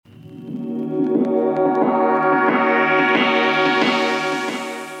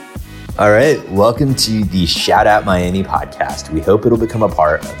All right, welcome to the Shout Out Miami podcast. We hope it'll become a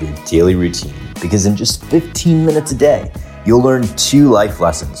part of your daily routine because in just 15 minutes a day, you'll learn 2 life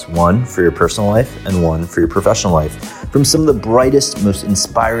lessons, one for your personal life and one for your professional life, from some of the brightest, most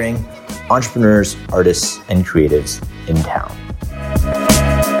inspiring entrepreneurs, artists, and creatives in town.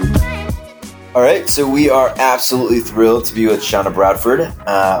 All right, so we are absolutely thrilled to be with Shauna Bradford,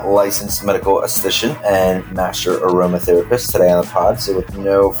 licensed medical esthetician and master aromatherapist today on the pod. So with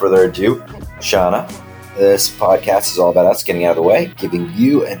no further ado, Shauna, this podcast is all about us getting out of the way, giving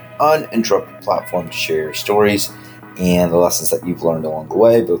you an uninterrupted platform to share your stories and the lessons that you've learned along the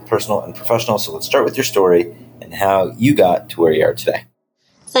way, both personal and professional. So let's start with your story and how you got to where you are today.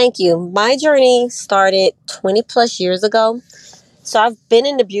 Thank you. My journey started 20 plus years ago. So I've been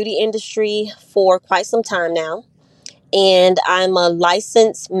in the beauty industry for quite some time now, and I'm a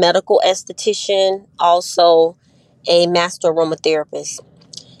licensed medical esthetician, also a master aromatherapist.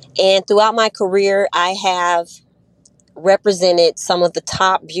 And throughout my career, I have represented some of the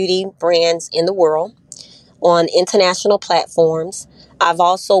top beauty brands in the world on international platforms. I've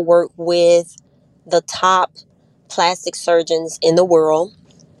also worked with the top plastic surgeons in the world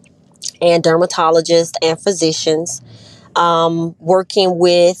and dermatologists and physicians. Working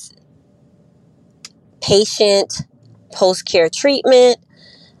with patient post-care treatment,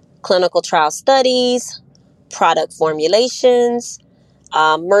 clinical trial studies, product formulations,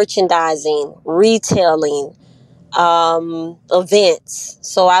 merchandising, retailing, events.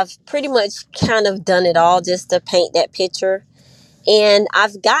 So I've pretty much kind of done it all just to paint that picture. And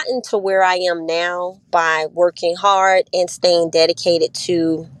I've gotten to where I am now by working hard and staying dedicated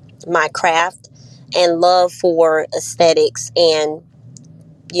to my craft and love for aesthetics and,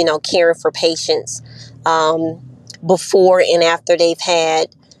 caring for patients before and after they've had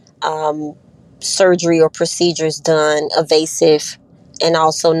surgery or procedures done, invasive and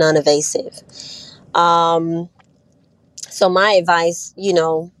also non-invasive. So my advice,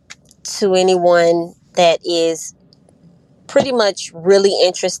 to anyone that is pretty much really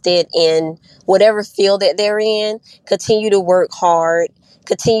interested in whatever field that they're in, continue to work hard,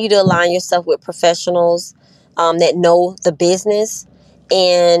 continue to align yourself with professionals that know the business,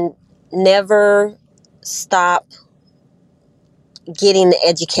 and never stop getting the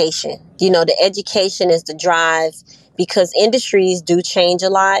education. The education is the drive because industries do change a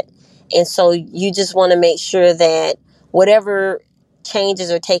lot. And so you just want to make sure that whatever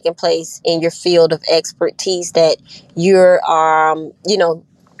changes are taking place in your field of expertise, that you're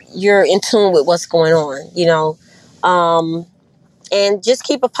in tune with what's going on, and just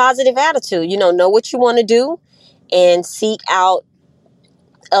keep a positive attitude, know what you want to do and seek out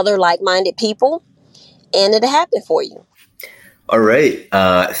other like-minded people, and it'll happen for you. All right.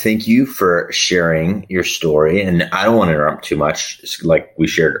 Thank you for sharing your story. And I don't want to interrupt too much. Like we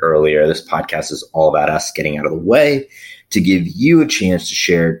shared earlier, this podcast is all about us getting out of the way to give you a chance to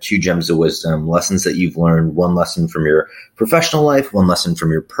share 2 gems of wisdom, lessons that you've learned, 1 lesson from your professional life, 1 lesson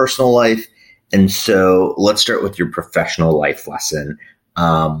from your personal life. And so let's start with your professional life lesson.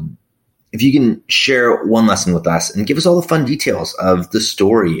 If you can share 1 lesson with us and give us all the fun details of the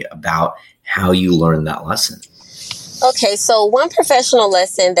story about how you learned that lesson. Okay, so 1 professional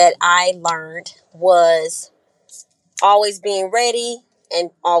lesson that I learned was always being ready and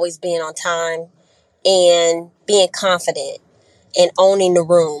always being on time and being confident and owning the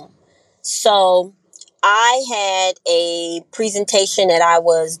room. So I had a presentation that I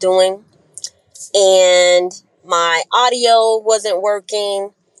was doing and my audio wasn't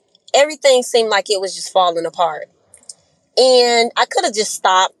working. Everything seemed like it was just falling apart. And I could have just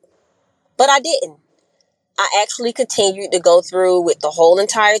stopped, but I didn't. I actually continued to go through with the whole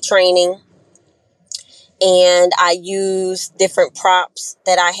entire training, and I used different props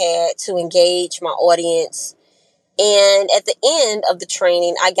that I had to engage my audience. And at the end of the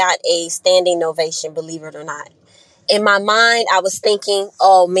training, I got a standing ovation, believe it or not. In my mind, I was thinking,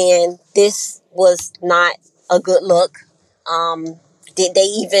 oh man, this was not a good look. Did they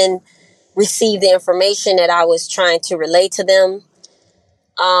even receive the information that I was trying to relay to them?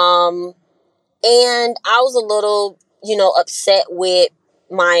 And I was a little, upset with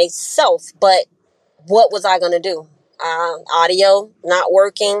myself, but what was I going to do? Audio not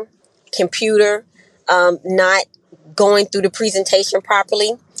working, computer not going through the presentation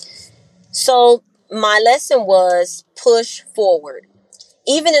properly. So my lesson was push forward.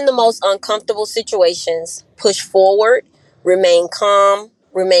 Even in the most uncomfortable situations, push forward, remain calm,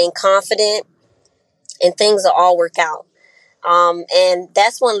 remain confident, and things will all work out. And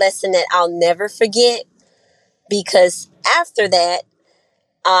that's 1 lesson that I'll never forget, because after that,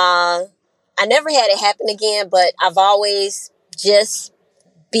 I never had it happen again, but I've always just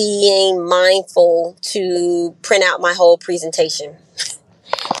being mindful to print out my whole presentation.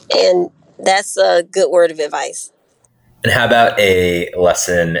 And that's a good word of advice. And how about a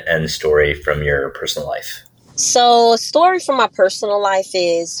lesson and story from your personal life? So a story from my personal life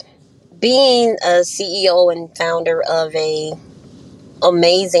is being a CEO and founder of a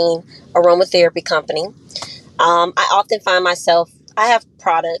amazing aromatherapy company. I often find myself, I have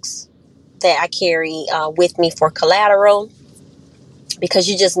products that I carry with me for collateral, because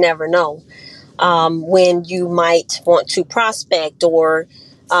you just never know when you might want to prospect, or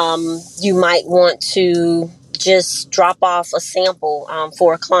you might want to just drop off a sample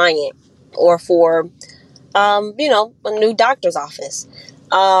for a client, or for, a new doctor's office.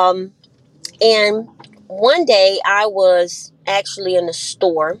 And one day I was actually in a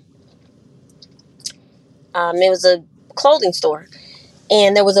store. It was a clothing store.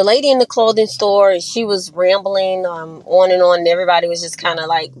 And there was a lady in the clothing store, and she was rambling on and on. And everybody was just kind of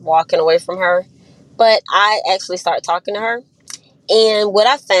like walking away from her. But I actually started talking to her. And what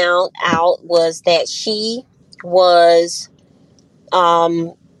I found out was that she was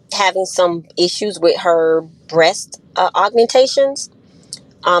having some issues with her breast augmentations,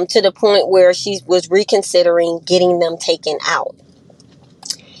 to the point where she was reconsidering getting them taken out.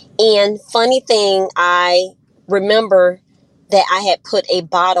 And funny thing, I remember that I had put a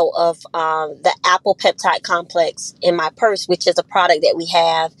bottle of the Apple Peptide Complex in my purse, which is a product that we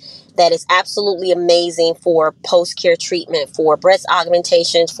have that is absolutely amazing for post-care treatment, for breast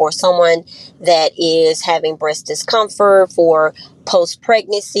augmentations, for someone that is having breast discomfort, for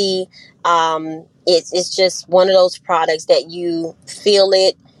post-pregnancy. It's just one of those products that you feel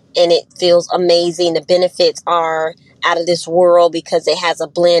it and it feels amazing. The benefits are out of this world because it has a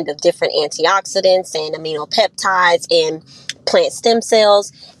blend of different antioxidants and amino peptides and plant stem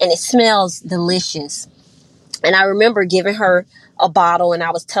cells, and it smells delicious. And I remember giving her a bottle, and I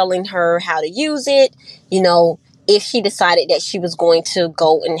was telling her how to use it, if she decided that she was going to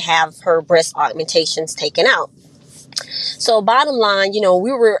go and have her breast augmentations taken out. So bottom line,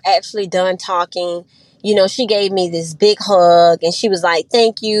 we were actually done talking. She gave me this big hug, and she was like,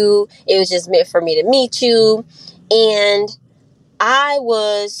 "Thank you. It was just meant for me to meet you." And I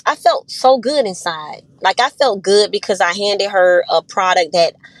felt so good inside. Like, I felt good because I handed her a product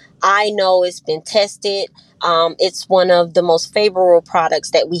that I know has been tested. It's one of the most favorable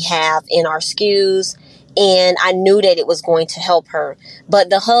products that we have in our SKUs. And I knew that it was going to help her. But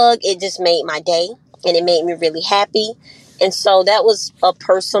the hug, it just made my day, and it made me really happy. And so that was a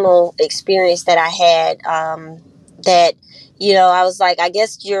personal experience that I had, that, I was like, I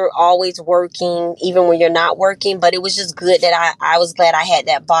guess you're always working even when you're not working. But it was just good that I was glad I had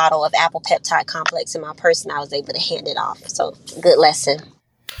that bottle of Apple Peptide Complex in my purse, and I was able to hand it off. So good lesson.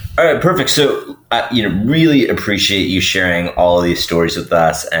 All right, perfect. So, really appreciate you sharing all of these stories with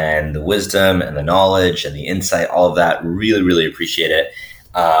us, and the wisdom and the knowledge and the insight, all of that. Really, really appreciate it.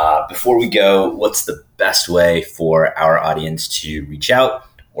 Before we go, what's the best way for our audience to reach out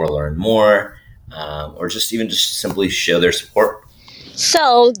or learn more, or just simply show their support?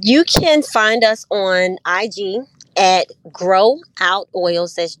 So you can find us on IG at Grow Out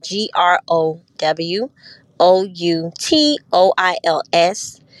Oils. That's GROWOUTOILS.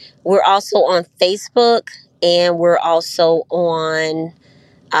 We're also on Facebook, and we're also on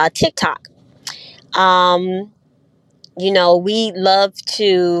TikTok. We love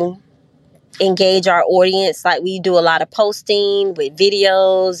to engage our audience. Like, we do a lot of posting with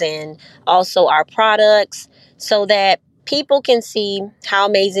videos and also our products, so that people can see how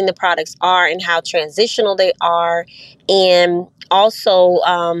amazing the products are and how transitional they are, and also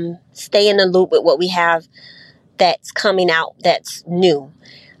stay in the loop with what we have that's coming out that's new.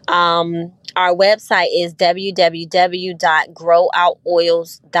 Our website is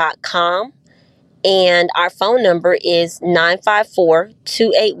www.growoutoils.com. And our phone number is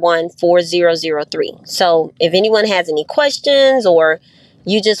 954-281-4003. So if anyone has any questions, or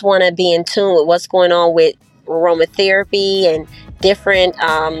you just want to be in tune with what's going on with aromatherapy and different,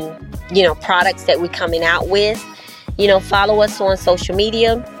 products that we're coming out with, follow us on social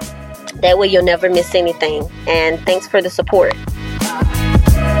media. That way you'll never miss anything. And thanks for the support.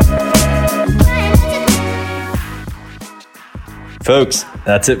 Folks,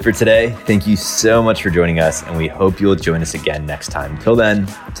 that's it for today. Thank you so much for joining us, and we hope you'll join us again next time. Till then,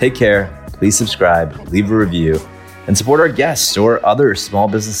 take care. Please subscribe, leave a review, and support our guests or other small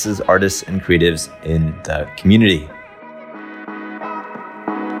businesses, artists, and creatives in the community.